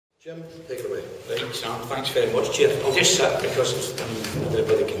Jim, take it away. Right, Sam, thanks very much, Chair. I'll just sit because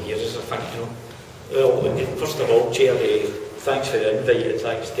everybody can hear us, I think, you know. Well, first of all, Chair, thanks for the invite, and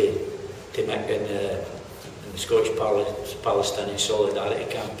thanks to Mick and the Scottish Palestine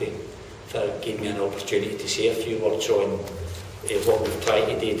Solidarity Campaign for giving me an opportunity to say a few words on what we've tried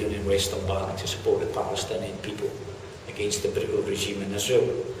to do down in West Dunbartonshire to support the Palestinian people against the brutal regime in Israel.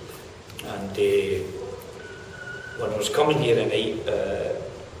 And when I was coming here tonight,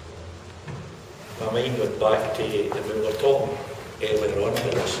 my mind went back to, we were talking earlier on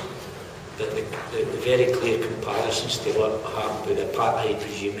about this, the very clear comparisons to what happened with the apartheid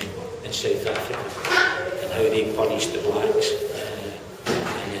regime in South Africa and how they punished the blacks,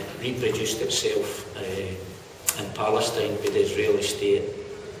 and it reproduced itself in Palestine with the Israeli state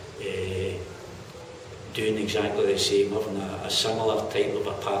doing exactly the same, having a similar type of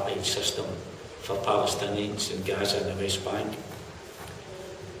apartheid system for Palestinians in Gaza and the West Bank.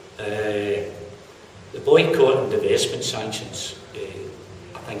 The boycott and divestment sanctions,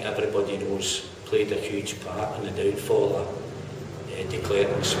 I think everybody knows, played a huge part in the downfall of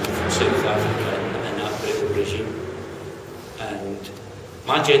declaredness from South Africa and that brutal regime. And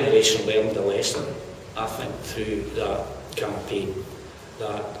my generation learned a lesson, I think, through that campaign,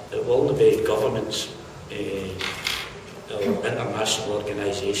 that it will not be governments or international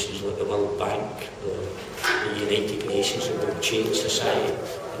organisations like the World Bank or the United Nations that will change society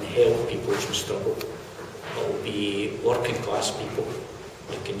and help people in struggle. It will be working class people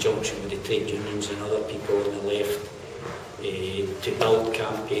in conjunction with the trade unions and other people on the left to build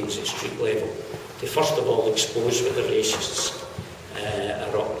campaigns at street level to first of all expose what the racists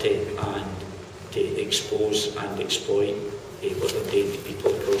are up to and to expose and exploit what they're doing to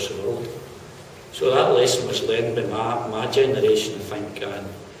people across the world. So that lesson was learned by my generation, I think, and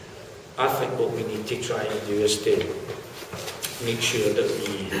I think what we need to try and do is to make sure that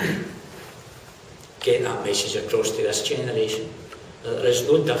we get that message across to this generation. There is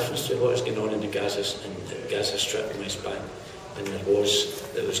no difference to what is going on in the Gaza Strip and West Bank than there was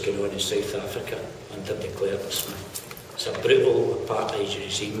that was going on in South Africa under declaredness. It's a brutal apartheid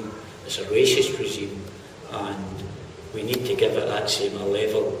regime, it's a racist regime, and we need to give it that same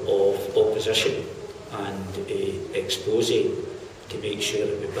level of opposition and expose to make sure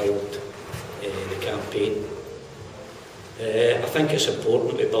that we build the campaign. I think it's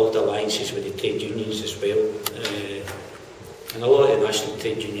important that we build alliances with the trade unions as well. And a lot of the national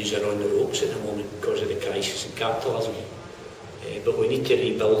trade unions are on the ropes at the moment because of the crisis in capitalism. But we need to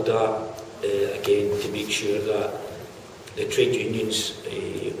rebuild that again to make sure that the trade unions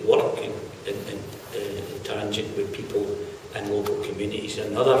work in tangent with people in local communities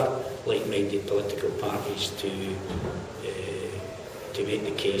and other like-minded political parties to make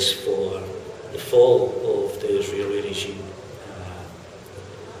the case for the fall of the Israeli regime.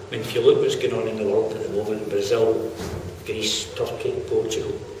 I mean, if you look what's going on in the world at the moment, Brazil, Greece, Turkey,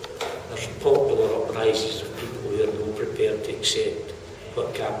 Portugal, there's popular uprisings of people who are not prepared to accept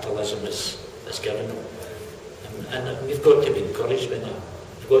what capitalism is given them. And we've got to be encouraged by that.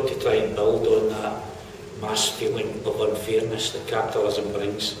 We've got to try and build on that mass feeling of unfairness that capitalism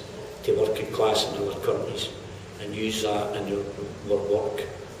brings to working class in other countries and use that in our work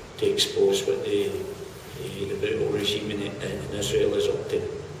to expose what the brutal regime in Israel is up to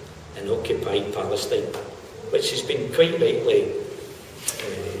in occupied Palestine, which has been quite rightly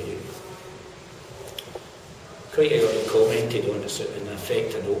commented on as an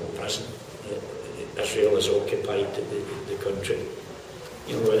effect in open prison. Israel has occupied the country.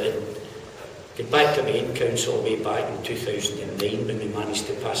 You know, get back to main council way back in 2009 when we managed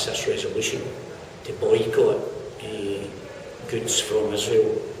to pass this resolution to boycott goods from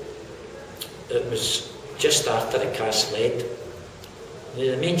Israel. It was just after the cast lead.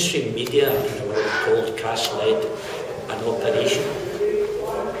 The mainstream media in the world called cast lead an operation.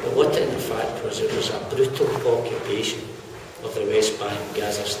 But what it in fact was, it was a brutal occupation of the West Bank,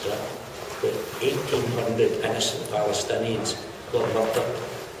 Gaza Strip, where 1,800 innocent Palestinians were murdered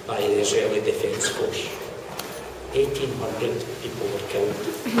by the Israeli Defence Force. 1,800 people were killed.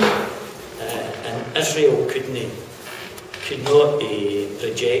 And Israel could not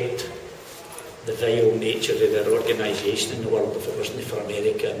reject the vile nature of their organisation in the world if it wasn't for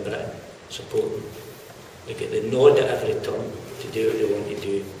America and Britain supporting. They get the nod at every turn to do what they want to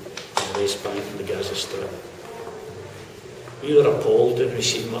do in the West Bank and the Gaza Strip. We were appalled when we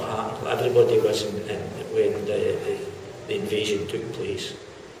seen what happened. Everybody was when the invasion took place.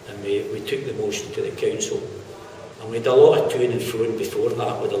 And we took the motion to the council. And we had a lot of to and fro before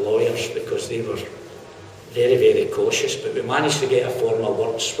that with the lawyers because they were very, very cautious. But we managed to get a formal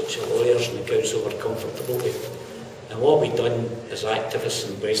words which the lawyers and the council were comfortable with. And what we'd done as activists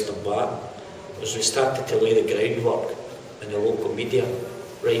in West Dunbarton was we started to lay the groundwork in the local media,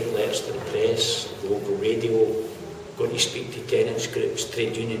 write letters to the press, local radio, going to speak to tenants groups,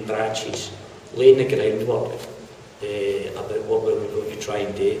 trade union branches, laying the groundwork about what we were going to try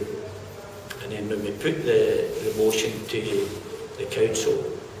and do. And then when we put the motion to the council,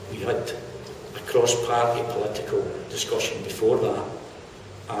 we had a cross-party political discussion before that,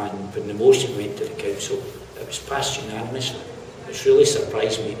 and when the motion went to the council, it was passed unanimously, which really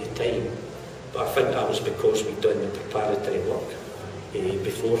surprised me at the time, but I think that was because we'd done the preparatory work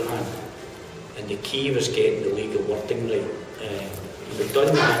beforehand, and the key was getting the legal wording right. We'd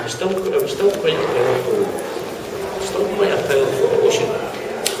done that. It was still quite a powerful motion.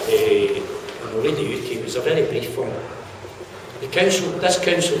 And I'll read it out to you. It was a very brief one. This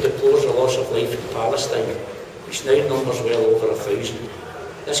council deplores the loss of life in Palestine, which now numbers well over 1,000.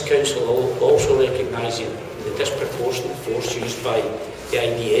 This council also recognises the disproportionate force used by the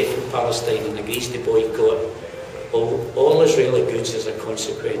IDF in Palestine and agrees to boycott all Israeli goods as a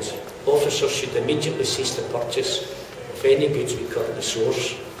consequence. Officers should immediately cease the purchase of any goods we currently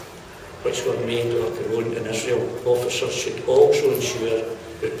source, which were made or grown in Israel. Officers should also ensure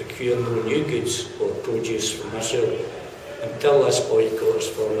that procure no new goods or produce from Israel until this boycott is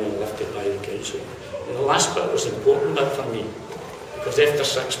formally lifted by the council. And the last bit was an important bit for me, because after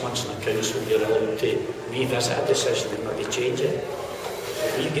 6 months in the council you're allowed to revisit a decision and maybe change it.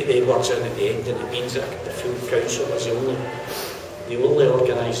 If you get the words in at the end, and it means that the full council is the only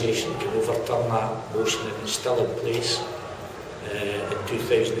organisation can overturn that motion, and it's still in place in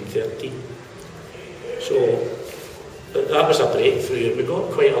 2013. So that was a breakthrough. We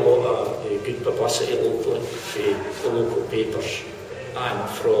got quite a lot of good publicity locally, the local papers and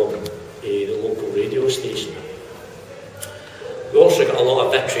from the local radio station. We also got a lot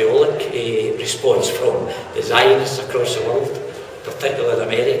of vitriolic response from the Zionists across the world, particularly in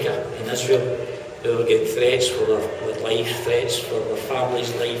America and Israel. They were getting threats for their life, threats for their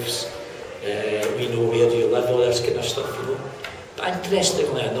families' lives. We know where you live, all this kind of stuff, you know. But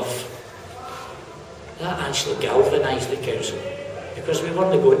interestingly enough, that actually galvanised the council, because we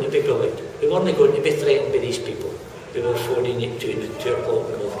weren't going to be bullied. We weren't going to be threatened by these people. We were phoning you 2 o'clock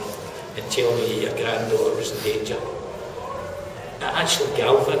in the morning and telling me your granddaughter was in danger. It actually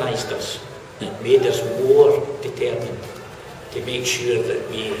galvanised us. It made us more determined to make sure that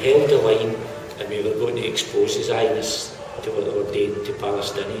we held the line and we were going to expose the Zionists to what they were doing to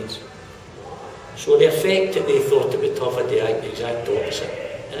Palestinians. So the effect that they thought it would have had the exact opposite.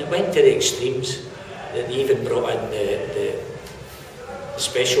 And it went to the extremes, that they even brought in the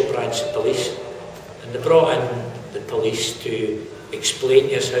special branch of police. And they brought in the police to explain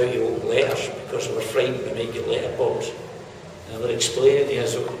to us how to open letters, because they were frightened we might get letterbox. And they were explaining to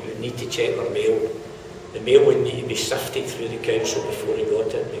us that we need to check our mail. The mail would need to be sifted through the council before we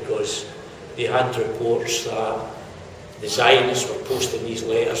got it, because they had reports that the Zionists were posting these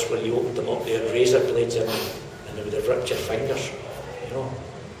letters where you opened them up, they had razor blades in them, and they would have ripped your fingers, you know.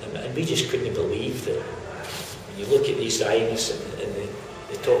 And we just couldn't believe that. When you look at these Zionists and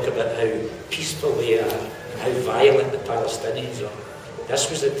they talk about how peaceful they are and how violent the Palestinians are. This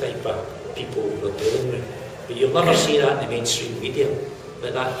was the type of people we were dealing with. But you'll never see that in the mainstream media.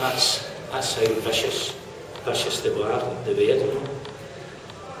 But that's how vicious they were, you know.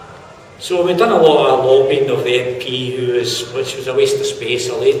 So we've done a lot of lobbying of the MP, which was a waste of space,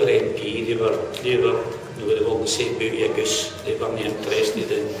 a Labour MP. They were all the same booty a goose. They weren't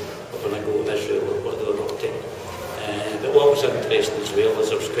interested in having a go at Israel or what they were up to. But what was interesting as well is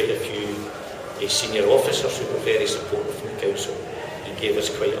there was quite a few senior officers who were very supportive from the council and gave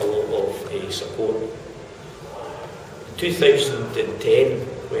us quite a lot of support. In 2010,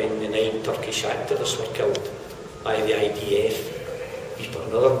 when the 9 Turkish activists were killed by the IDF, we put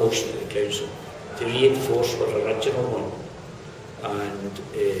another motion to the council to reinforce our original one. And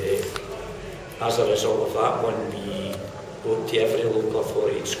as a result of that one, we wrote to every local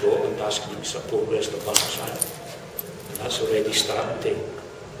authority in Scotland asking them to support West Dunbartonshire. And that's already started to.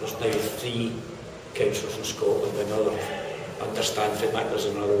 There's now 3 councillors in Scotland, another, understand from that there's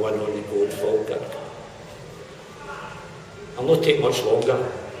another one on the go in Falkirk. I'll not take much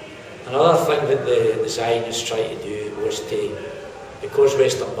longer. Another thing that the Zionists tried to do was to, because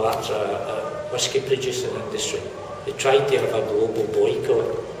West Dunbarton's a whisky producing industry, they tried to have a global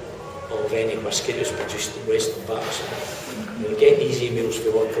boycott of any whisky that was produced in West Dunbartonshire. We get these emails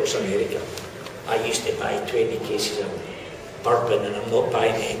from all across America. I used to buy 20 cases of bourbon and I'm not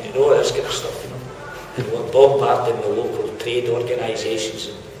buying it, and all this kind of stuff, you know. And we were bombarding the local trade organisations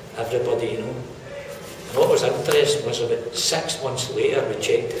and everybody, you know. And what was interesting was about 6 months later we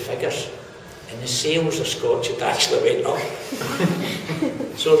checked the figures and the sales of Scotch had actually went up.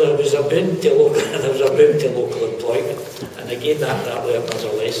 So there was a boom to local employment, and again that learned us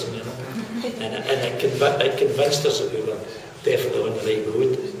a lesson, you know, and it convinced us that we were definitely on the right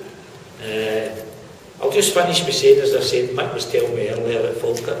road. I'll just finish by saying, as I said, Mick was telling me earlier that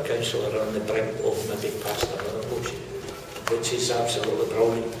Falkirk Council are on the brink of maybe past another motion, which is absolutely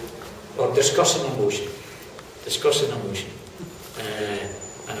brilliant. Or discussing a motion,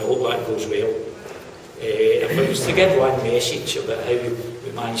 and I hope that goes well. If I was to give one message about how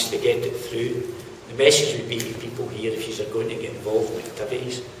we managed to get it through, the message would be to people here, if you are going to get involved in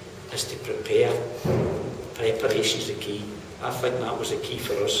activities, is to prepare. Preparation is the key. I think that was the key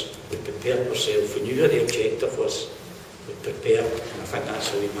for us. We prepared ourselves, we knew what the objective was, we prepared, and I think that's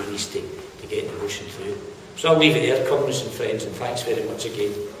how we managed to get the motion through. So I'll leave it there, comrades and friends, and thanks very much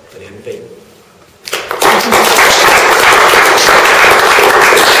again for the invite.